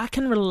like I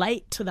can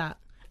relate to that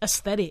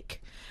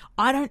aesthetic.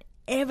 I don't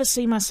ever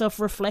see myself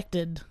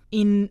reflected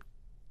in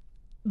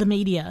the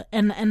media,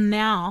 and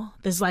now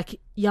there's like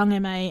Young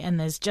M.A. and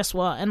there's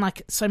Jeswa and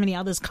like so many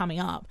others coming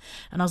up,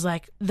 and I was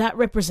like, that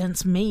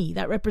represents me,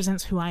 that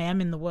represents who I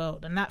am in the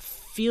world, and that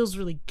feels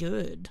really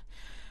good,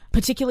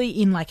 particularly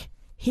in like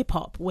hip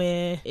hop,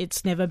 where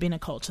it's never been a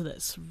culture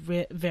that's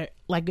very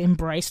like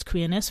embraced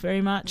queerness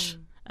very much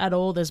at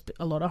all. There's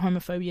a lot of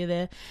homophobia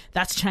there.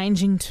 That's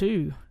changing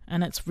too,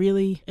 and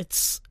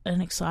it's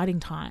an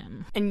exciting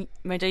time. And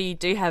Mojo, you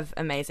do have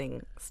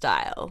amazing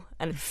style,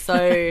 and it's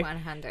so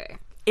 100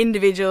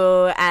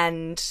 individual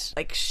and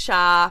like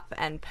sharp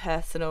and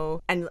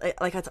personal, and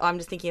like I'm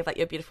just thinking of like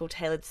your beautiful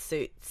tailored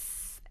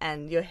suits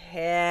and your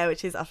hair,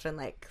 which is often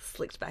like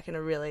slicked back in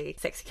a really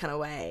sexy kind of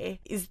way.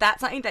 Is that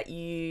something that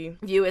you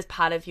view as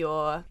part of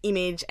your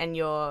image and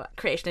your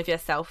creation of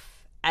yourself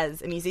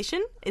as a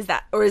musician? Is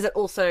that, or is it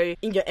also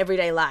in your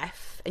everyday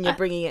life and you're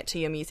bringing it to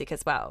your music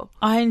as well?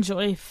 I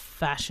enjoy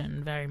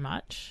fashion very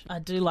much. I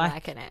do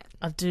liking it.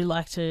 I do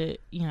like to,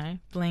 you know,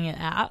 bling it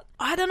out.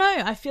 I don't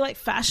know. I feel like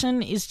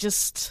fashion is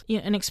just, you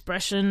know, an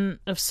expression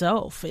of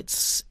self.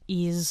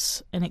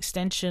 Is an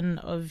extension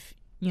of,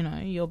 you know,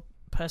 your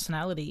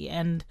personality,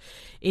 and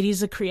it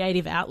is a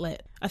creative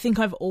outlet. I think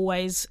I've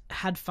always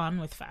had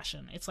fun with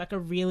fashion. It's like a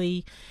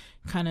really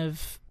kind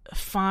of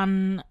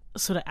fun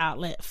sort of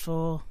outlet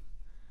for,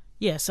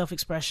 yeah,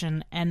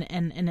 self-expression, and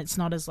it's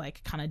not as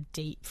like kind of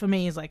deep. For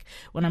me, it's like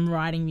when I'm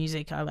writing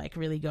music, I like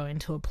really go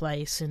into a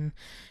place and,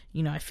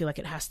 you know, I feel like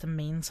it has to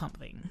mean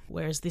something.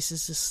 Whereas this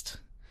is just,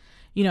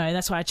 you know,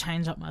 that's why I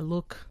change up my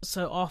look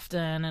so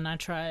often, and I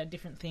try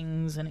different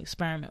things and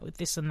experiment with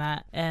this and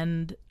that.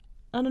 And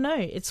I don't know,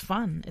 it's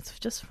fun. It's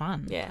just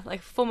fun. Yeah, like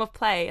a form of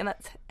play, and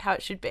that's how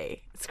it should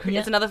be. It's Yeah.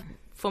 it's another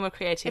form of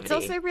creativity. It's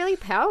also really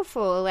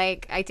powerful.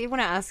 Like, I did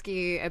want to ask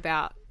you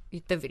about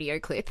the video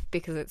clip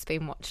because it's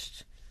been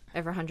watched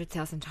over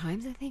 100,000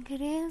 times, I think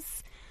it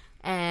is.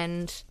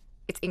 And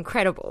it's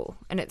incredible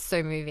and it's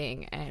so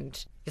moving,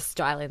 and your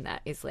style in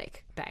that is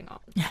like bang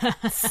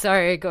on.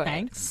 So good.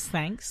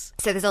 Thanks.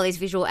 So there's all these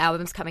visual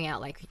albums coming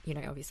out, like, you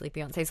know, obviously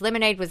Beyonce's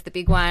Lemonade was the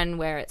big one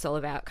where it's all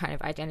about kind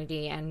of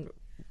identity and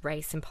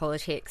race and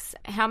politics.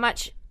 How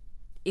much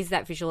is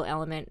that visual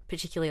element,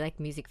 particularly like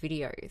music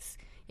videos,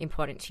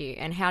 important to you,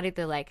 and how did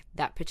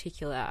that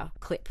particular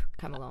clip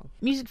come along?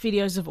 Music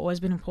videos have always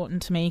been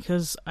important to me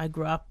because I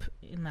grew up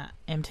in that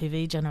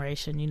MTV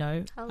generation, you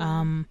know.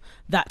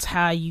 That's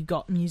how you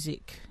got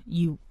music.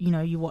 You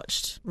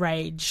watched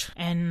Rage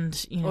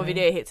and, you know, or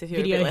video hits if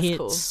you're video a bit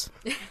less hits.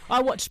 Cool.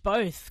 I watched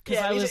both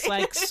because Yeah, I was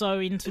like so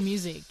into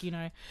music, you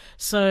know.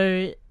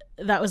 So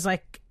that was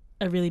like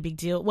a really big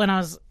deal. When I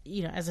was,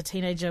 you know, as a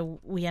teenager,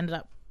 we ended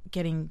up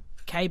getting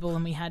cable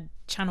and we had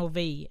Channel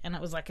V, and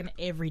it was like an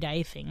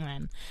everyday thing.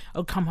 And I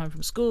would come home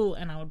from school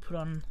and I would put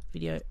on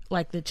video,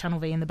 like the Channel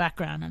V in the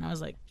background, and I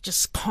was like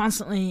just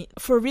constantly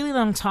for a really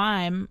long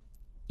time,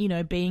 you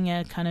know, being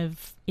a kind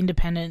of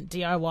independent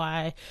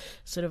DIY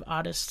sort of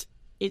artist,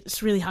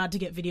 it's really hard to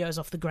get videos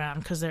off the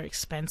ground because they're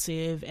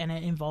expensive and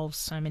it involves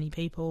so many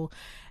people.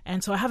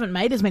 And so I haven't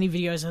made as many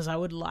videos as I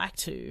would like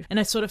to. And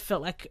I sort of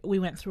felt like we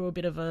went through a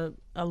bit of a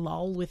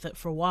lull with it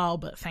for a while,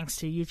 but thanks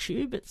to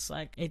YouTube, it's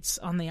like it's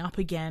on the up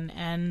again.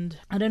 And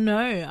I don't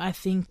know, I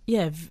think,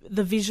 yeah,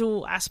 the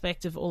visual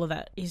aspect of all of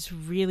that is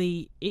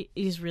really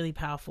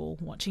powerful.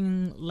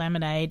 Watching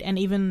Lemonade and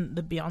even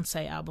the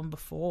Beyonce album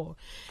before,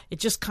 it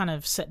just kind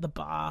of set the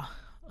bar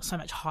so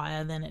much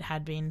higher than it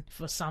had been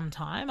for some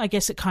time. I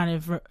guess it kind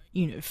of,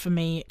 you know, for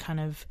me, it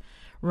kind of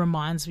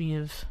reminds me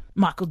of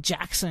Michael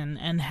Jackson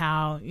and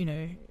how, you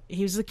know,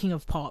 he was the king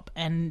of pop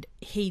and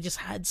he just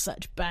had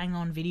such bang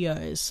on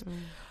videos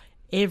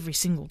every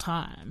single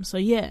time. So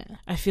yeah,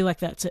 I feel like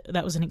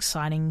that was an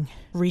exciting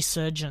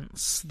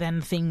resurgence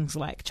than things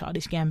like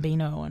Childish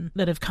Gambino and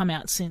that have come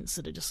out since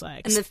that are just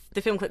like... And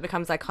the film clip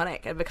becomes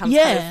iconic. It becomes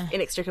kind of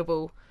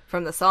inextricable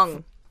from the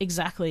song.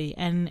 Exactly,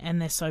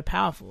 and they're so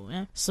powerful.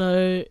 Yeah?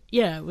 So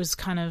yeah, it was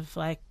kind of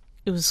like,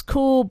 it was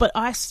cool, but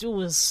I still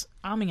was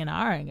arming and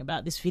ahhing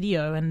about this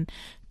video. And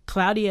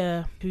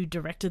Claudia, who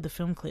directed the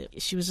film clip,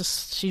 she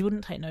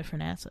wouldn't take no for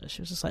an answer.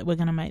 She was just like, we're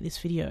going to make this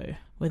video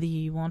whether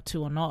you want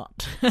to or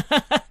not.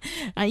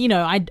 You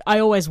know, I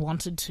always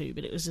wanted to,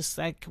 but it was just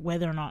like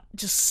whether or not,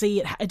 just see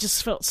it. It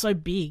just felt so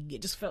big.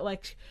 It just felt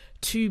like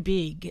too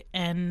big,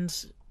 and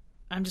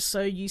I'm just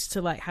so used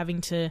to like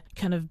having to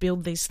kind of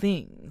build these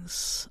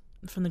things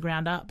from the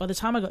ground up. By the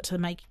time I got to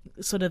make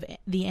sort of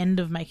the end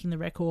of making the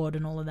record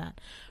and all of that,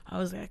 I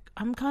was like,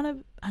 I'm kind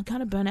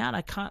of burnt out.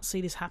 I can't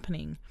see this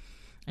happening.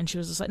 And she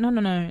was just like, no,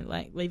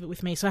 like, leave it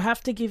with me. So I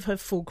have to give her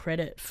full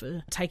credit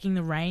for taking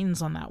the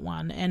reins on that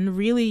one and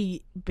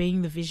really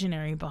being the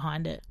visionary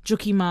behind it.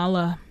 Juki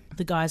Mala,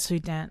 the guys who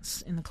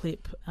dance in the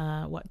clip,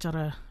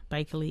 Watjara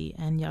Bakerley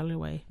and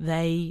Yalaway,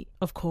 they,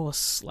 of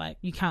course, like,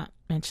 you can't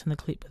mention the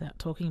clip without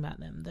talking about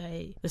them.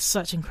 They're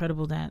such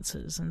incredible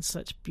dancers and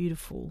such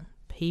beautiful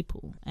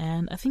people.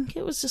 And I think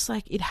it was just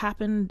like, it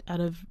happened out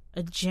of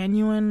a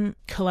genuine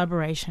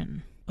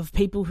collaboration of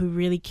people who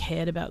really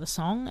cared about the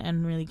song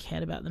and really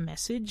cared about the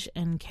message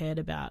and cared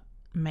about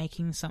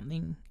making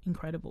something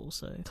incredible.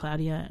 So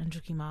Claudia and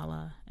Juki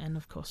Mala and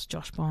of course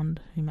Josh Bond,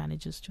 who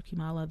manages Juki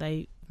Mala,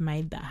 they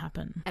made that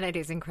happen. And it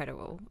is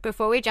incredible.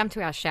 Before we jump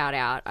to our shout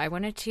out, I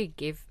wanted to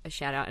give a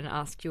shout out and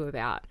ask you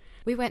about,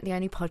 we weren't the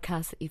only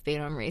podcast that you've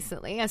been on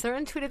recently. I saw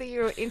on Twitter that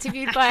you were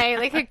interviewed by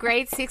like a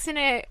grade 6 and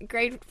a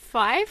grade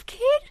 5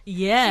 kid.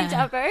 Yeah. In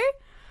Dubbo.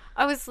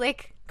 I was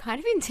like kind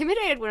of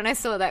intimidated when I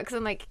saw that because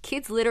I'm like,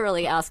 kids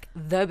literally ask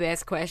the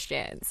best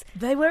questions.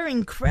 They were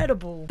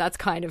incredible. That's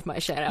kind of my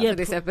shout out for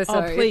this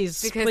episode. Oh,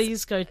 please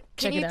go check it out.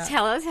 Can you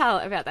tell us how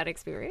about that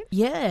experience?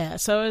 Yeah,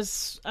 so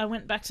I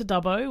went back to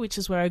Dubbo, which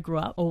is where I grew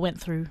up, or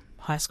went through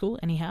high school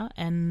anyhow,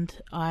 and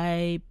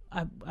I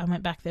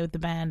went back there with the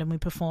band and we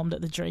performed at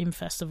the Dream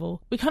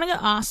Festival. We kind of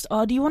got asked,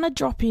 do you want to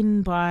drop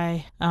in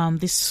by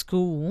this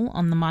school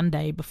on the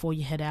Monday before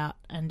you head out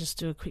and just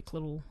do a quick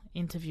little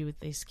interview with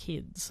these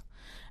kids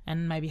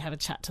and maybe have a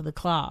chat to the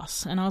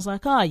class? And I was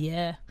like, oh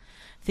yeah,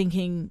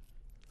 thinking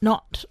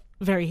not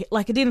very,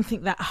 like, I didn't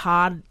think that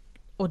hard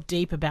or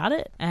deep about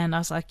it, and I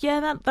was like,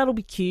 yeah, that'll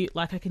be cute,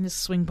 like I can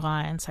just swing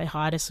by and say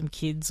hi to some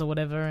kids or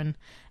whatever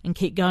and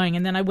keep going.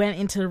 And then I went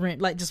into the room,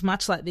 like, just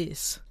much like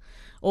this,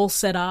 all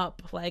set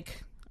up,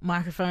 like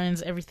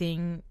microphones,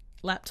 everything,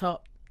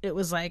 laptop, it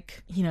was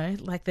like, you know,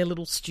 like their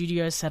little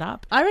studio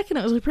setup. I reckon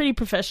it was a pretty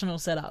professional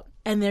setup.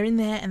 And they're in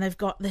there and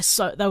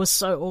they were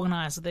so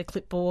organised with their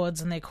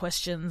clipboards and their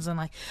questions, and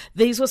like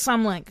these were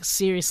some like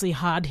seriously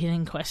hard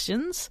hitting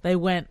questions. They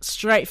went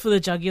straight for the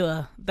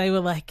jugular. They were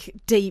like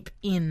deep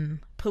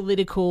in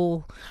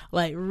political,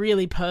 like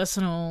really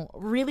personal,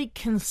 really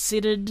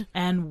considered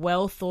and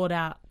well thought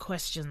out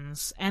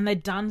questions. And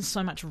they'd done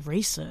so much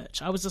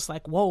research. I was just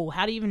like, whoa,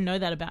 how do you even know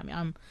that about me?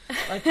 I'm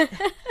like,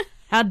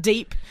 how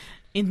deep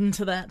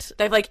into that?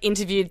 They've like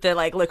interviewed the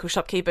like local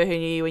shopkeeper who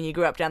knew you when you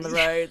grew up down the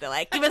road. They're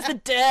like, give us the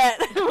dirt.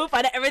 We'll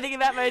find out everything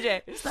about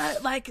Mojo. So,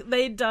 like,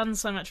 they'd done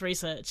so much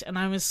research and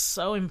I was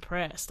so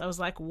impressed. I was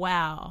like,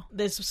 wow,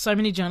 there's so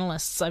many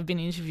journalists I've been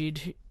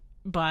interviewed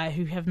by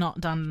who have not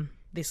done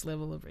this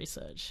level of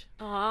research.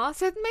 Oh,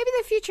 so maybe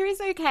the future is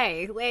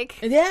okay. Like,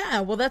 yeah,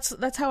 well,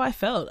 that's how I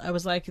felt. I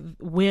was like,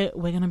 we're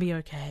gonna be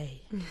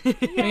okay. We're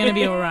gonna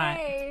be all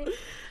right.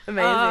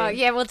 Amazing. Oh,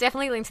 yeah, we'll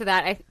definitely link to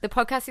that. The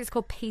podcast is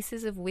called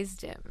Pieces of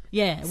Wisdom.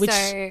 Yeah, which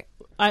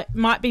I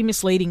might be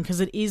misleading because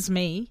it is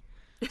me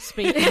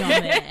speaking on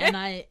there, and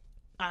I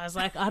was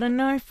like, I don't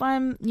know if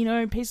I'm, you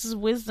know, Pieces of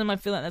Wisdom. I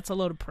feel like that's a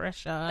lot of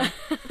pressure.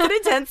 It's an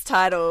intense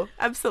title,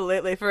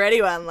 absolutely, for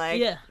anyone. Like,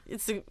 yeah,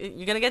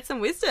 you're gonna get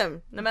some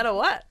wisdom no matter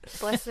what.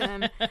 Bless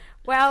them.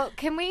 Well,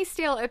 can we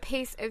steal a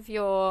piece of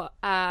your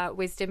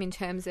wisdom in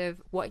terms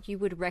of what you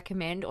would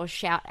recommend or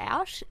shout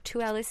out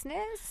to our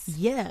listeners?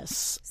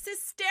 Yes.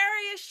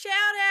 Sisteria shout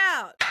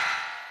out.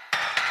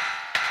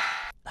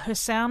 Her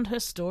sound, her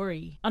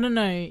story. I don't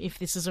know if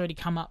this has already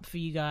come up for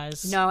you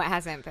guys. No, it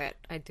hasn't, but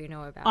I do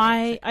know about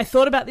it. I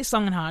thought about this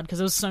long and hard because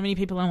there was so many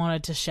people I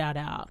wanted to shout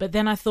out. But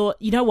then I thought,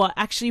 you know what?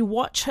 Actually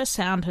watch Her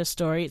Sound, Her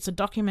Story. It's a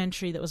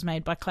documentary that was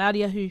made by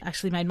Claudia, who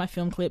actually made my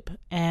film clip,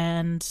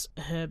 and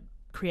her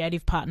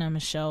creative partner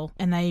Michelle,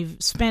 and they've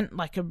spent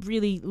like a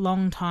really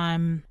long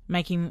time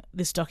making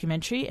this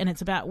documentary, and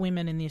it's about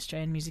women in the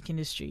Australian music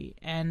industry.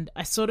 And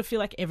I sort of feel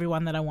like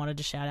everyone that I wanted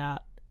to shout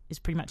out is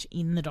pretty much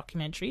in the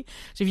documentary.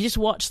 So if you just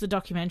watch the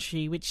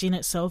documentary, which in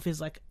itself is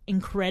like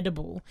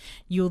incredible,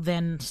 you'll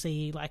then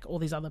see like all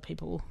these other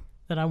people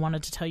that I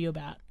wanted to tell you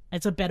about.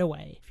 It's a better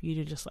way for you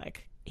to just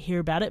like hear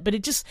about it. But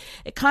it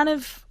kind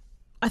of,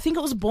 I think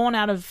it was born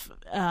out of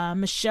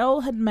Michelle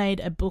had made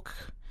a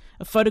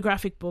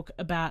photographic book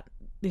about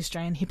the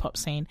Australian hip hop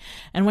scene.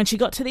 And when she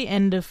got to the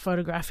end of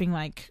photographing,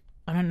 like,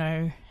 I don't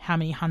know how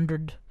many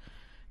 100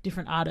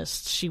 different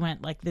artists, she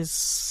went like,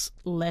 there's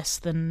less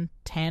than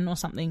 10 or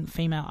something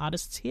female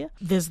artists here.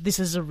 This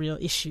is a real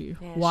issue.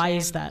 Yeah, why shame.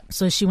 Is that?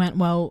 So she went,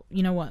 well,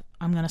 you know what?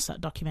 I'm going to start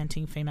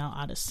documenting female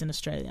artists in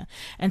Australia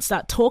and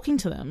start talking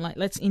to them. Like,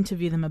 let's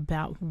interview them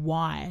about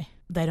why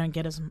they don't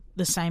get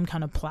the same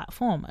kind of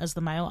platform as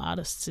the male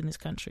artists in this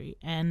country.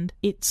 And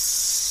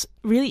it's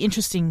really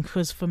interesting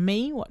because for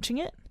me watching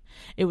it,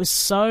 it was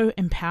so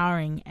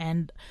empowering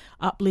and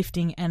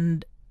uplifting,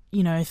 and,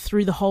 you know,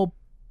 through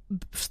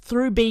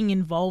being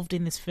involved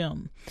in this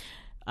film,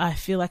 I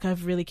feel like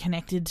I've really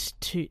connected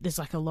to, there's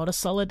like a lot of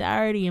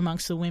solidarity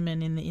amongst the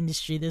women in the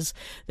industry. There's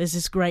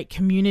this great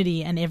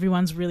community and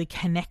everyone's really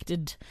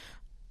connected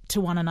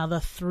to one another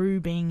through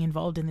being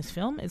involved in this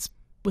film.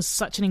 Was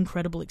such an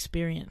incredible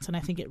experience, and I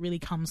think it really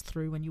comes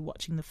through when you're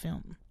watching the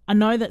film. I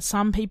know that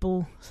some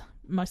people,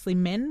 mostly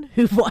men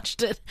who've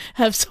watched it,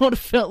 have sort of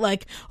felt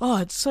like, oh,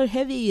 it's so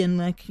heavy and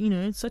like, you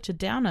know, it's such a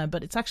downer,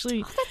 but it's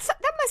actually...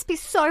 that must be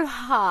so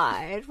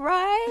hard,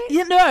 right?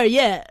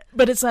 Yeah,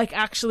 but it's like,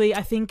 actually,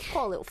 I think...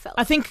 Poor little fella.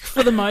 I think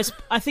for the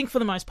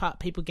most part,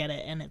 people get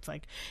it, and it's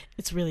like,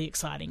 it's really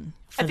exciting.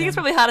 I think it's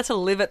probably harder to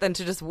live it than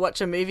to just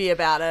watch a movie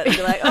about it and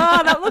be like,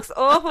 oh, that looks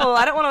awful.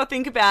 I don't want to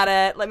think about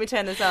it. Let me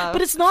turn this off.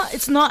 But it's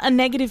not a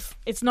negative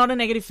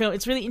film.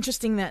 It's really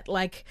interesting that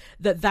like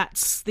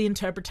that's the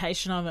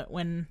interpretation of it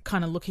when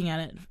kind of looking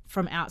at it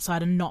from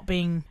outside and not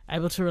being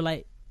able to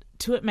relate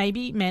to it.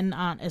 Maybe men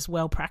aren't as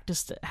well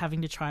practiced at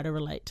having to try to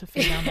relate to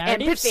female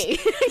narratives. Empathy.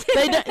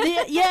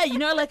 Yeah, you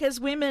know, like as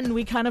women,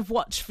 we kind of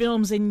watch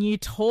films and you're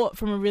taught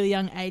from a really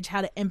young age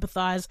how to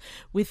empathise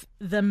with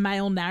the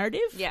male narrative.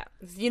 Yeah,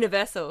 it's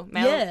universal.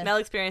 Male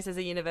experiences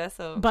are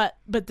universal. But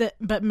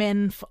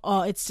men,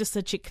 it's just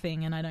a chick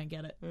thing, and I don't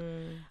get it.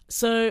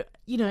 So,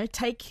 you know,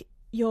 take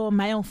your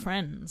male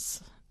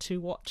friends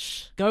to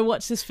go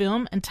watch this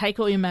film, and take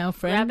all your male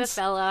friends. Grab a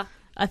fella.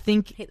 I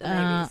think hit the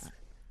ladies.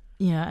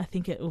 Yeah, I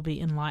think it will be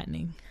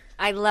enlightening.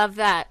 I love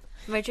that.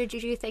 Mojo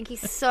Juju, thank you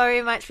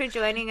so much for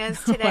joining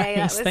us today.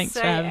 That was Thanks so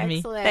for having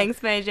excellent. Me.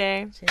 Thanks,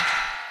 Mojo. Cheers.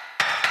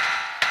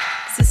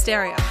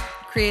 Sisteria,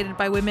 created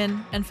by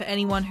women and for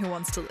anyone who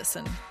wants to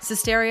listen.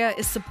 Sisteria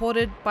is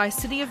supported by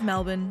City of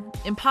Melbourne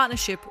in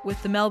partnership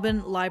with the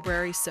Melbourne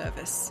Library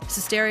Service.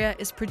 Sisteria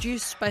is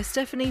produced by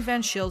Stephanie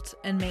Van Schilt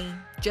and me,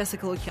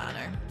 Jessica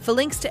Luciano. For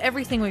links to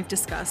everything we've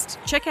discussed,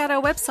 check out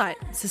our website,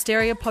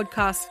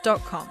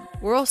 sisteriapodcast.com.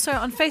 We're also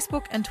on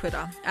Facebook and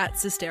Twitter at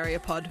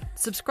SysteriaPod.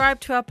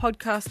 Subscribe to our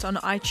podcast on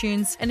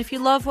iTunes, and if you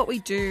love what we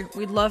do,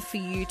 we'd love for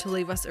you to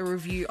leave us a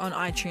review on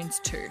iTunes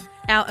too.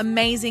 Our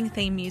amazing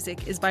theme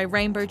music is by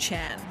Rainbow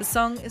Chan. The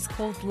song is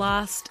called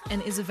Last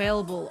and is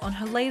available on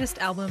her latest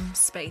album,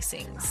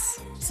 Spacings.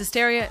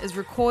 Systeria is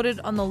recorded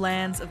on the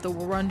lands of the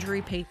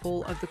Wurundjeri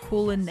people of the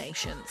Kulin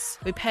Nations.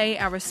 We pay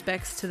our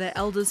respects to their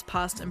elders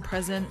past and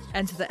present,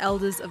 and to the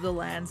elders of the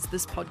lands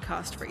this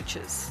podcast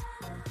reaches.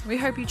 We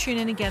hope you tune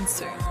in again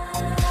soon.